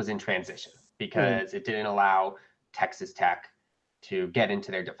offense was in transition because it didn't allow Texas Tech to get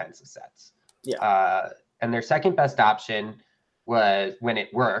into their defensive sets. Yeah. And their second best option was, when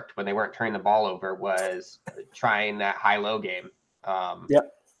it worked, when they weren't turning the ball over, was trying that high-low game.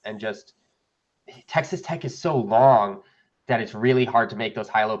 And just Texas Tech is so long that it's really hard to make those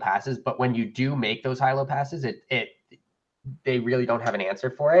high-low passes. But when you do make those high-low passes, they really don't have an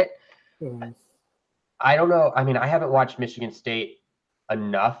answer for it. I don't know. I mean, I haven't watched Michigan State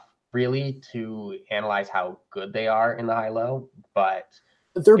enough really to analyze how good they are in the high-low, but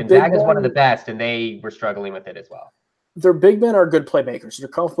Gonzaga is one of the best, and they were struggling with it as well. Their big men are good playmakers. They're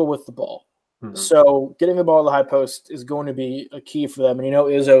comfortable with the ball. So getting the ball to the high post is going to be a key for them. And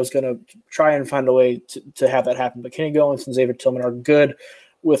Izzo is going to try and find a way to have that happen. But Kenny Goins and Xavier Tillman are good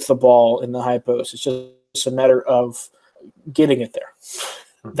with the ball in the high post. It's just a matter of getting it there.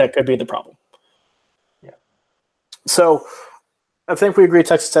 That could be the problem. Yeah. So I think we agree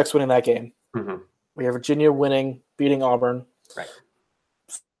Texas Tech's winning that game. We have Virginia beating Auburn. Right.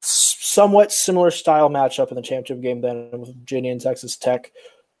 Somewhat similar style matchup in the championship game then with Virginia and Texas Tech.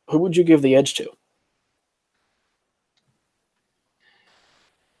 Who would you give the edge to?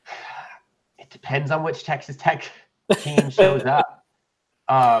 It depends on which Texas Tech team shows up.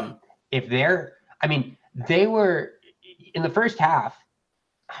 They were in the first half.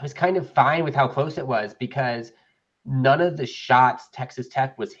 I was kind of fine with how close it was because none of the shots Texas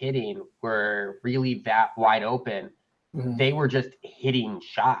Tech was hitting were really that wide open. They were just hitting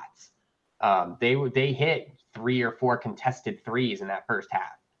shots. They hit 3 or 4 contested threes in that first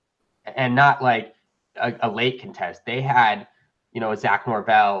half, and not like a late contest. They had, a Zach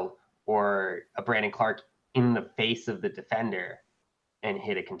Norvell or a Brandon Clark in the face of the defender and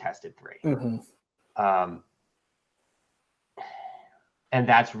hit a contested 3. And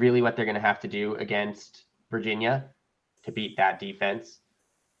that's really what they're going to have to do against Virginia to beat that defense.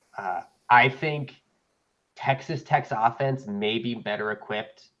 I think Texas Tech's offense may be better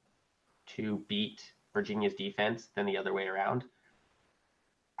equipped to beat Virginia's defense than the other way around.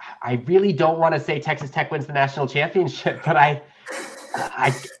 I really don't want to say Texas Tech wins the national championship, but I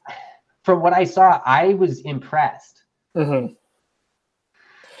from what I saw, I was impressed. Mm-hmm.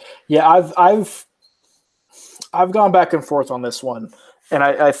 Yeah, I've gone back and forth on this one, and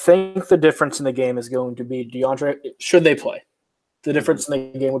I think the difference in the game is going to be DeAndre. Should they play? The difference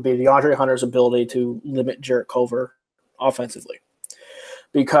in the game would be DeAndre Hunter's ability to limit Jarrett Culver offensively,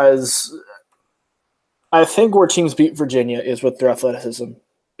 because I think where teams beat Virginia is with their athleticism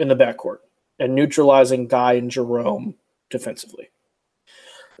in the backcourt and neutralizing Guy and Jerome defensively.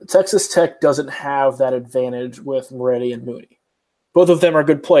 Texas Tech doesn't have that advantage with Moretti and Mooney. Both of them are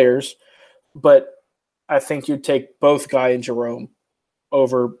good players, but I think you'd take both Guy and Jerome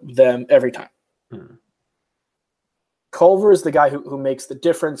over them every time. Mm-hmm. Culver is the guy who makes the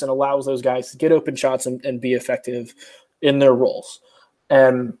difference and allows those guys to get open shots and be effective in their roles.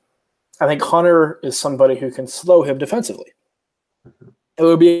 And I think Hunter is somebody who can slow him defensively. Mm-hmm. It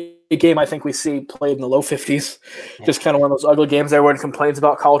would be a game I think we see played in the low 50s, just kind of one of those ugly games everyone complains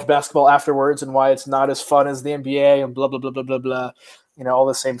about college basketball afterwards and why it's not as fun as the NBA and blah, blah, blah, blah, blah, blah. You know, all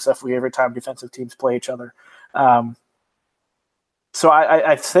the same stuff we every time defensive teams play each other. So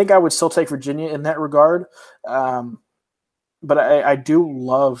I think I would still take Virginia in that regard. But I do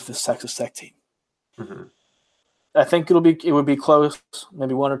love this Texas Tech team. Mm-hmm. I think it would be close,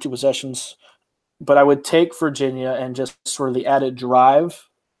 maybe one or two possessions. But I would take Virginia and just sort of the added drive,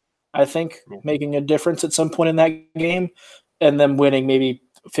 I think, making a difference at some point in that game, and then winning maybe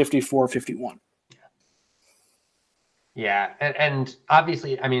 54-51. Yeah, and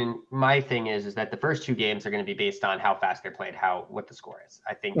obviously, I mean, my thing is that the first two games are going to be based on how fast they're played, what the score is.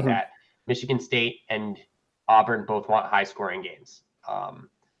 I think that Michigan State and Auburn both want high-scoring games.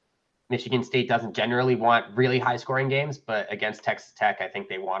 Michigan State doesn't generally want really high-scoring games, but against Texas Tech, I think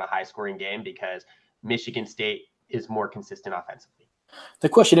they want a high-scoring game because Michigan State is more consistent offensively. The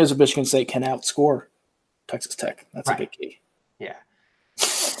question is if Michigan State can outscore Texas Tech. That's a big key. Yeah.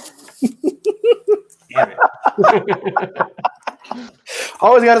 Damn it.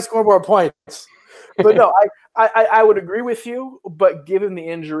 Always got to score more points. But no, I would agree with you, but given the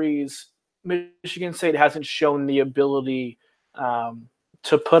injuries, Michigan State hasn't shown the ability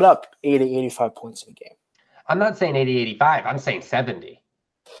to put up 80, 85 points in a game. I'm not saying 80, 85. I'm saying 70.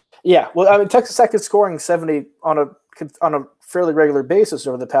 Yeah. Well, I mean, Texas Tech is scoring 70 on a fairly regular basis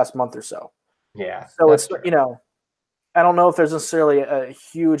over the past month or so. Yeah. So it's, you know, I don't know if there's necessarily a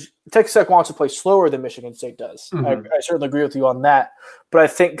huge – Texas Tech wants to play slower than Michigan State does. Mm-hmm. I certainly agree with you on that. But I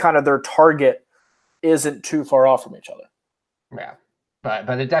think kind of their target isn't too far off from each other. Yeah. But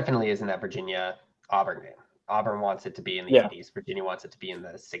it definitely isn't that Virginia-Auburn game. Auburn wants it to be in the 80s. Virginia wants it to be in the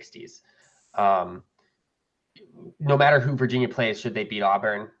 60s. No matter who Virginia plays, should they beat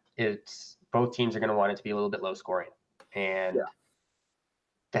Auburn, both teams are going to want it to be a little bit low scoring. And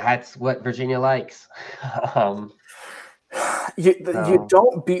that's what Virginia likes. You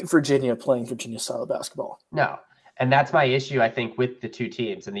don't beat Virginia playing Virginia-style basketball. No. And that's my issue, I think, with the two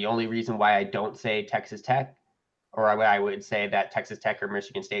teams. And the only reason why I don't say Texas Tech, or I would say that Texas Tech or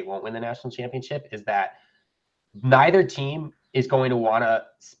Michigan State won't win the national championship, is that neither team is going to want to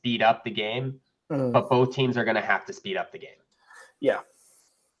speed up the game, but both teams are going to have to speed up the game. Yeah.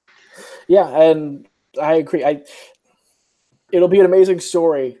 Yeah, and I agree. It'll be an amazing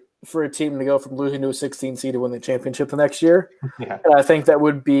story for a team to go from losing to a 16 seed to win the championship the next year. Yeah. And I think that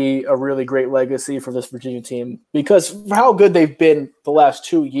would be a really great legacy for this Virginia team because for how good they've been the last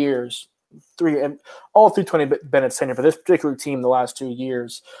 2 years, all through Tony Bennett's tenure, but this particular team the last 2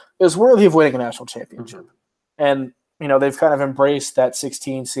 years is worthy of winning a national championship. Mm-hmm. And, you know, they've kind of embraced that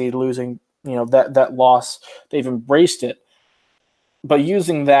 16 seed losing, you know, that loss. They've embraced it. But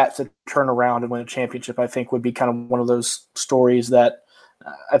using that to turn around and win a championship, I think would be kind of one of those stories that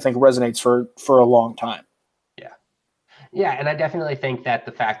I think resonates for a long time. Yeah. Yeah, and I definitely think that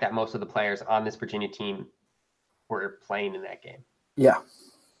the fact that most of the players on this Virginia team were playing in that game. Yeah.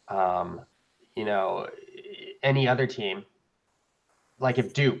 You know, any other team, like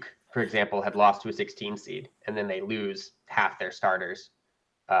if Duke, for example, had lost to a 16 seed and then they lose half their starters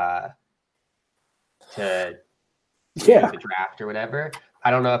to the draft or whatever,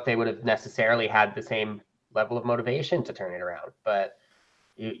 I don't know if they would have necessarily had the same level of motivation to turn it around. But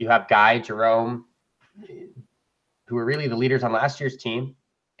you have Guy, Jerome, who were really the leaders on last year's team,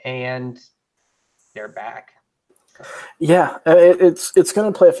 and they're back. Yeah, it's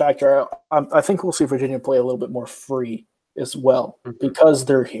going to play a factor. I think we'll see Virginia play a little bit more free as well because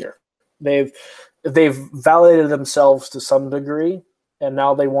they're here. They've validated themselves to some degree, and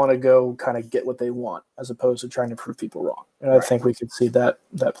now they want to go kind of get what they want as opposed to trying to prove people wrong. And I think we could see that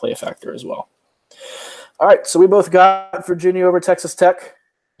play a factor as well. All right, so we both got Virginia over Texas Tech.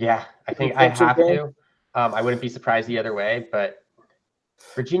 Yeah, I think I have to. I wouldn't be surprised the other way, but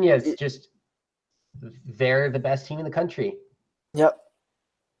Virginia is just – they're the best team in the country. Yep.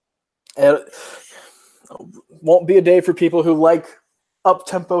 And it won't be a day for people who like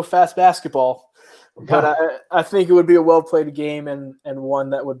up-tempo, fast basketball. But I think it would be a well-played game and one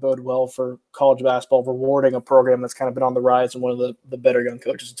that would bode well for college basketball, rewarding a program that's kind of been on the rise and one of the better young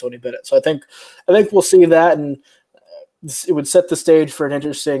coaches in Tony Bennett. So I think we'll see that, and it would set the stage for an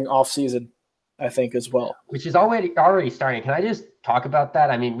interesting offseason, I think, as well. Which is already starting. Can I just talk about that?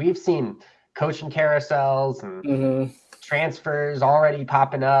 I mean, we've seen coaching carousels and transfers already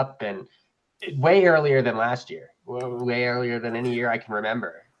popping up, and way earlier than last year, way earlier than any year I can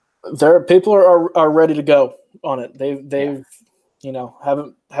remember. People are ready to go on it. They've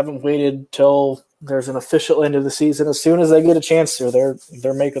haven't waited till there's an official end of the season. As soon as they get a chance to,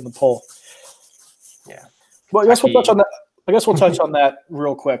 they're making the pull. Yeah. Well, I guess we'll touch on that. Touch on that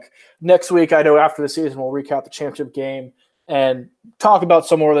real quick. Next week, I know after the season, we'll recap the championship game and talk about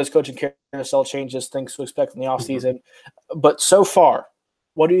some more of those coaching carousel changes, things to expect in the offseason. But so far,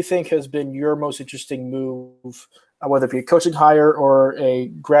 what do you think has been your most interesting move, whether it be a coaching hire or a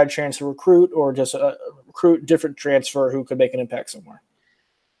grad transfer recruit or just a recruit different transfer who could make an impact somewhere?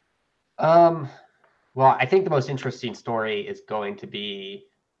 Well, I think the most interesting story is going to be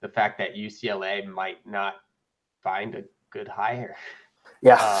the fact that UCLA might not find a good hire.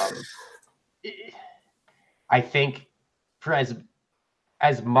 Yeah. I think for as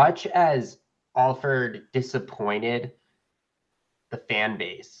much as Alford disappointed the fan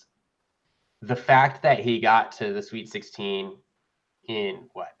base, the fact that he got to the Sweet 16 in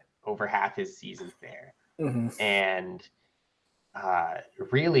over half his seasons there, and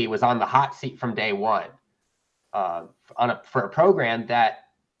really was on the hot seat from day one, for a program that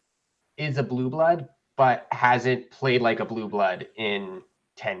is a blue blood but hasn't played like a blue blood in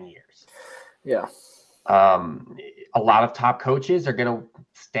 10 years. Yeah. A lot of top coaches are going to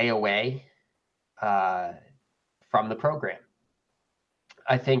stay away from the program.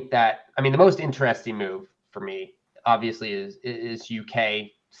 I think that, the most interesting move for me, obviously, is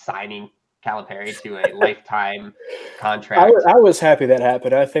UK signing Calipari to a lifetime contract. I was happy that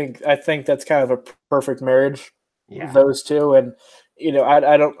happened. I think that's kind of a perfect marriage, those two. And,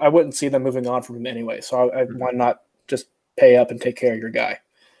 I wouldn't see them moving on from him anyway. So why not just pay up and take care of your guy?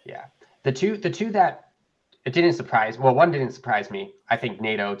 Yeah. The two that it didn't surprise. Well, one didn't surprise me. I think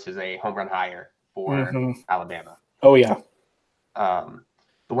Nate Oates is a home run hire for Alabama. Oh, yeah.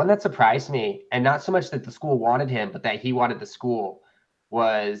 The one that surprised me, and not so much that the school wanted him, but that he wanted the school,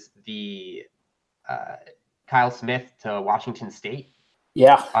 was the Kyle Smith to Washington State.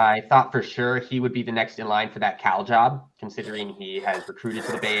 Yeah. I thought for sure he would be the next in line for that Cal job, considering he has recruited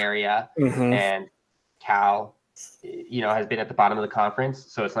to the Bay Area, and Cal, has been at the bottom of the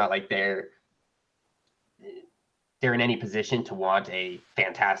conference. So it's not like they're in any position to want a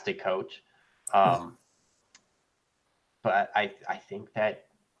fantastic coach. But I think that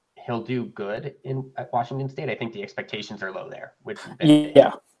he'll do good at Washington State. I think the expectations are low there.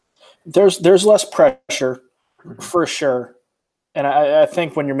 There's less pressure for sure. And I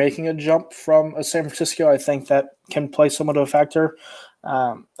think when you're making a jump from a San Francisco, I think that can play somewhat of a factor.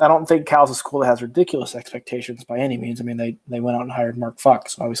 I don't think Cal's a school that has ridiculous expectations by any means. They went out and hired Mark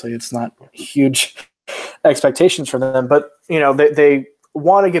Fox. Obviously, it's not huge expectations for them, but they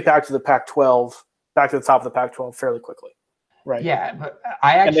want to get back to the Pac-12, back to the top of the Pac-12 fairly quickly, right? Yeah, but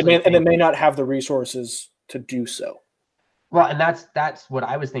they may not have the resources to do so. Well, and that's what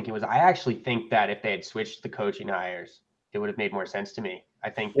I was thinking. I actually think that if they had switched the coaching hires, it would have made more sense to me. I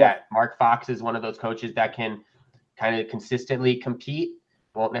think that Mark Fox is one of those coaches that can kind of consistently compete.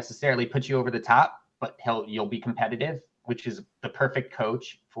 Won't necessarily put you over the top, but you'll be competitive, which is the perfect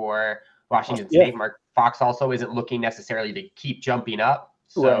coach for Washington State. Mark Fox also isn't looking necessarily to keep jumping up,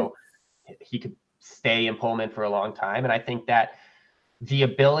 so he could stay in Pullman for a long time. And I think that the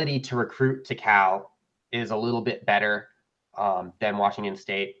ability to recruit to Cal is a little bit better than Washington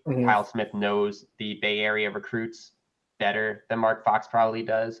State. Kyle Smith knows the Bay Area recruits better than Mark Fox probably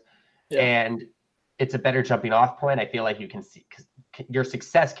does. And it's a better jumping off point. I feel like you can see your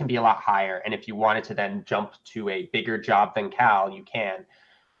success can be a lot higher. And if you wanted to then jump to a bigger job than Cal, you can.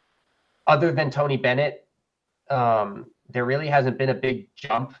 Other than Tony Bennett, there really hasn't been a big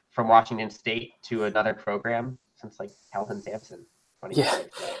jump from Washington State to another program since Calvin Sampson.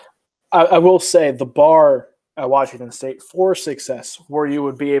 I will say the bar at Washington State for success, where you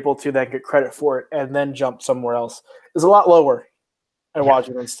would be able to then get credit for it and then jump somewhere else, is a lot lower at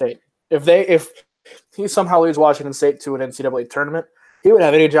Washington State. If he somehow leads Washington State to an NCAA tournament, he would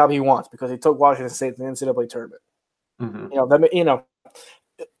have any job he wants because he took Washington State to the NCAA tournament. Mm-hmm.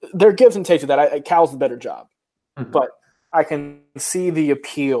 There gives and takes to that. Cal's the better job, Mm-hmm. but I can see the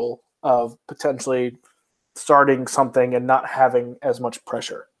appeal of potentially starting something and not having as much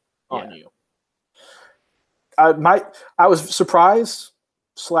pressure on you. I was surprised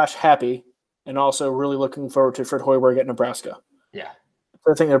 / happy, and also really looking forward to Fred Hoiberg at Nebraska. Yeah.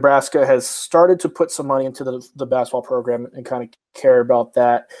 I think Nebraska has started to put some money into the basketball program and kind of care about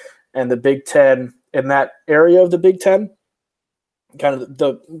that. And the Big Ten, in that area of the Big Ten, kind of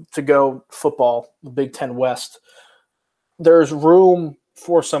to go football, the Big Ten West, there's room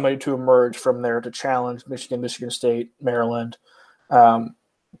for somebody to emerge from there to challenge Michigan, Michigan State, Maryland,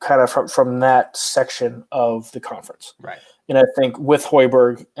 kind of from that section of the conference. Right. And I think with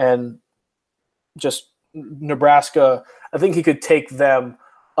Hoiberg and just Nebraska, I think he could take them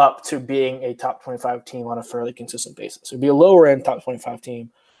up to being a top 25 team on a fairly consistent basis. It would be a lower end top 25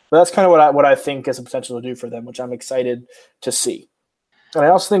 team, but that's kind of what I think has the potential to do for them, which I'm excited to see. And I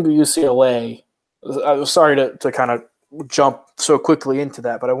also think with UCLA, I was sorry to kind of jump so quickly into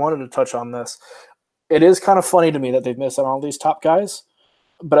that, but I wanted to touch on this. It is kind of funny to me that they've missed on all these top guys,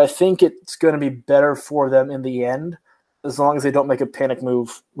 but I think it's going to be better for them in the end as long as they don't make a panic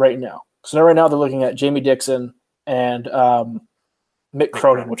move right now. So right now they're looking at Jamie Dixon and Mick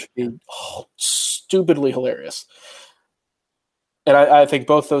Cronin, which would be stupidly hilarious. And I think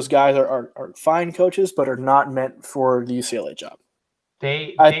both those guys are fine coaches, but are not meant for the UCLA job.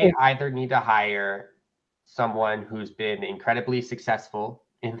 They either need to hire someone who's been incredibly successful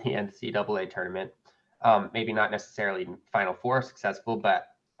in the NCAA tournament, maybe not necessarily Final Four successful, but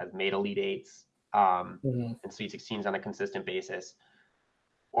has made Elite Eights and Sweet 16s on a consistent basis,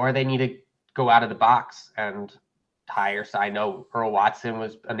 or they need to go out of the box and hire. So I know Earl Watson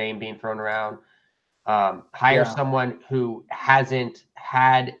was a name being thrown around. Hire someone who hasn't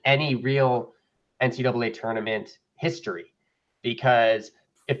had any real NCAA tournament history, because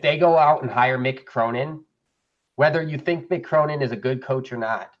if they go out and hire Mick Cronin, whether you think Mick Cronin is a good coach or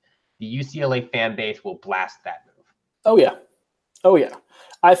not, the UCLA fan base will blast that move. Oh yeah.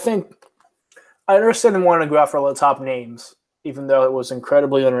 I think I understand them wanting to go after all the top names, even though it was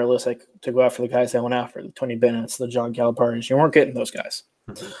incredibly unrealistic to go after the guys they went after, the Tony Bennett's, the John Calipari's. You weren't getting those guys.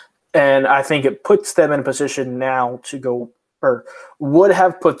 Mm-hmm. And I think it puts them in a position now to go, or would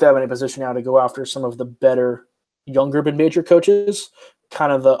have put them in a position now to go after some of the better younger mid-major coaches,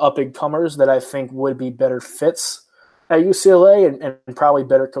 kind of the up-and-comers that I think would be better fits at UCLA and probably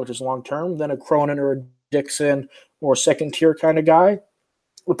better coaches long-term than a Cronin or a Dixon or second-tier kind of guy.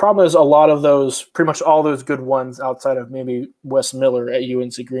 The problem is a lot of those, pretty much all those good ones outside of maybe Wes Miller at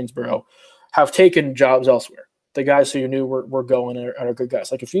UNC Greensboro, have taken jobs elsewhere. The guys who you knew were going are good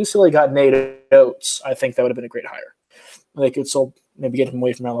guys. Like if UCLA got Nate Oates, I think that would have been a great hire. They could still maybe get him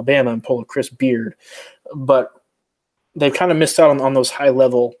away from Alabama and pull a Chris Beard. But they've kind of missed out on those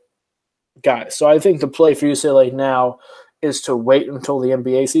high-level guys. So I think the play for UCLA now is to wait until the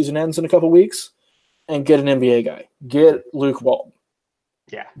NBA season ends in a couple weeks and get an NBA guy. Get Luke Walton.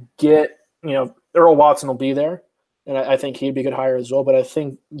 Yeah. Get, Earl Watson will be there, and I think he'd be a good hire as well. But I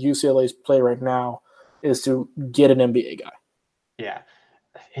think UCLA's play right now is to get an NBA guy. Yeah.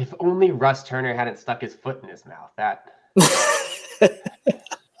 If only Russ Turner hadn't stuck his foot in his mouth. That.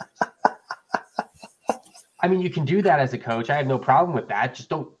 I mean, you can do that as a coach. I have no problem with that. Just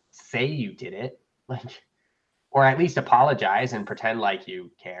don't say you did it, or at least apologize and pretend like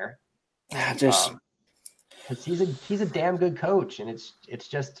you care. Because he's a damn good coach, and it's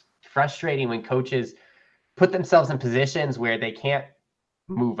just frustrating when coaches put themselves in positions where they can't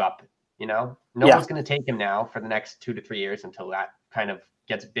move up. No one's going to take him now for the next 2 to 3 years until that kind of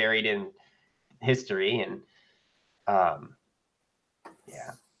gets buried in history. And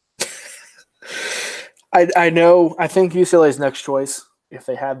I know. I think UCLA's next choice, if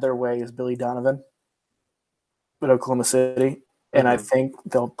they had their way, is Billy Donovan at Oklahoma City. And I think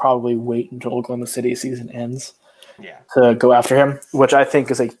they'll probably wait until Oklahoma City season ends to go after him, which I think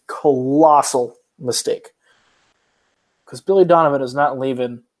is a colossal mistake. Because Billy Donovan is not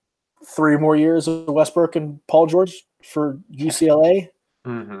leaving 3 more years of Westbrook and Paul George for UCLA.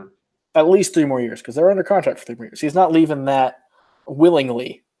 Mm-hmm. At least 3 more years, because they're under contract for 3 more years. He's not leaving that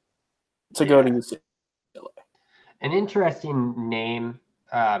willingly to go to UCLA. An interesting name.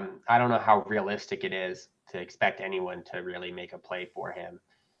 I don't know how realistic it is to expect anyone to really make a play for him.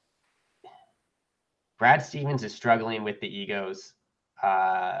 Brad Stevens is struggling with the egos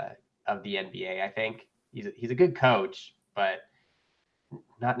of the NBA, I think. He's a good coach, but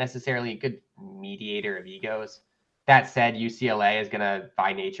not necessarily a good mediator of egos. That said, UCLA is going to,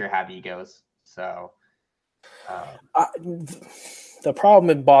 by nature, have egos. So the problem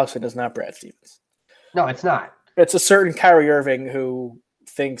in Boston is not Brad Stevens. No, it's not. It's a certain Kyrie Irving who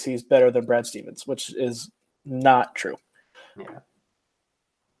thinks he's better than Brad Stevens, which is not true. Yeah.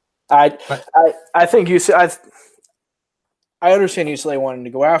 I think I understand UCLA wanting to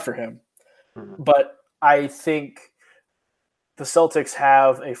go after him, but I think the Celtics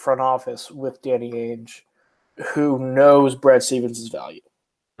have a front office with Danny Ainge who knows Brad Stevens' value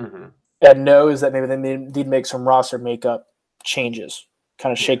and knows that maybe they need to make some roster makeup changes,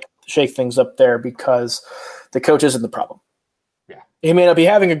 kind of shake things up there because the coach isn't the problem. Yeah, he may not be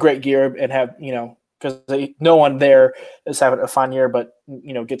having a great year and have because no one there is having a fun year, but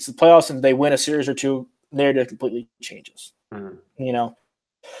gets to the playoffs and they win a series or two, narrative completely changes.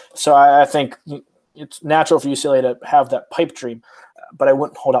 So I think it's natural for UCLA to have that pipe dream, but I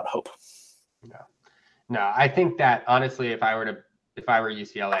wouldn't hold out hope. No, I think that honestly, if I were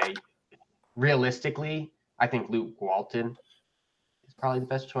UCLA, realistically, I think Luke Walton is probably the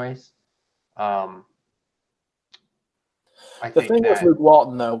best choice. The thing with Luke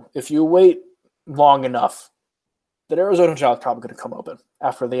Walton, though, if you wait long enough, that Arizona job is probably going to come open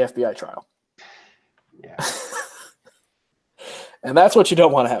after the FBI trial. Yeah. And that's what you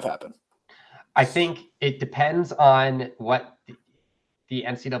don't want to have happen. I think it depends on what the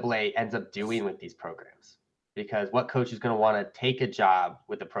NCAA ends up doing with these programs, because what coach is going to want to take a job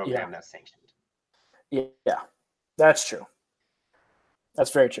with a program that's sanctioned? Yeah, that's true.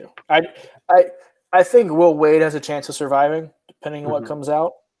 That's very true. I think Will Wade has a chance of surviving, depending on what comes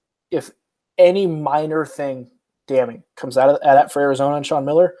out. If any minor thing damning comes out of that for Arizona and Sean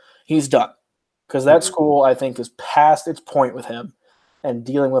Miller, he's done. Because that school, I think, is past its point with him and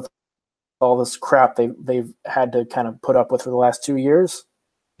dealing with all this crap they've had to kind of put up with for the last 2 years.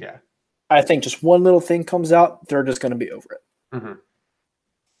 Yeah. I think just one little thing comes out, they're just going to be over it.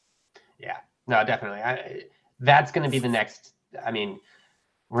 Yeah. No, definitely. That's going to be the next. I mean,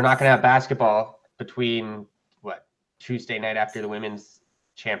 we're not going to have basketball between Tuesday night after the women's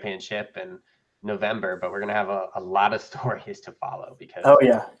championship and November, but we're going to have a lot of stories to follow because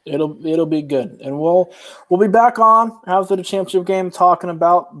it'll be good. And we'll be back on after the championship game talking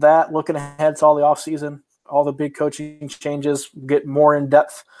about that, looking ahead to all the offseason, all the big coaching changes, get more in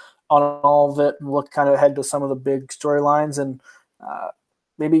depth on all of it, and look kind of ahead to some of the big storylines and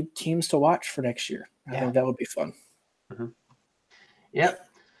maybe teams to watch for next year. I think that would be fun. Yep,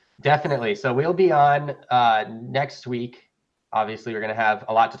 definitely. So we'll be on next week. Obviously, we're going to have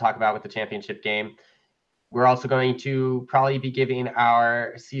a lot to talk about with the championship game. We're also going to probably be giving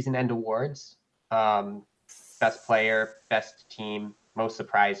our season end awards, best player, best team, most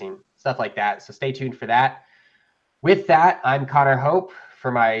surprising, stuff like that. So stay tuned for that. With that, I'm Connor Hope.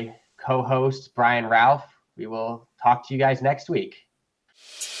 For my co-host, Brian Ralph, we will talk to you guys next week.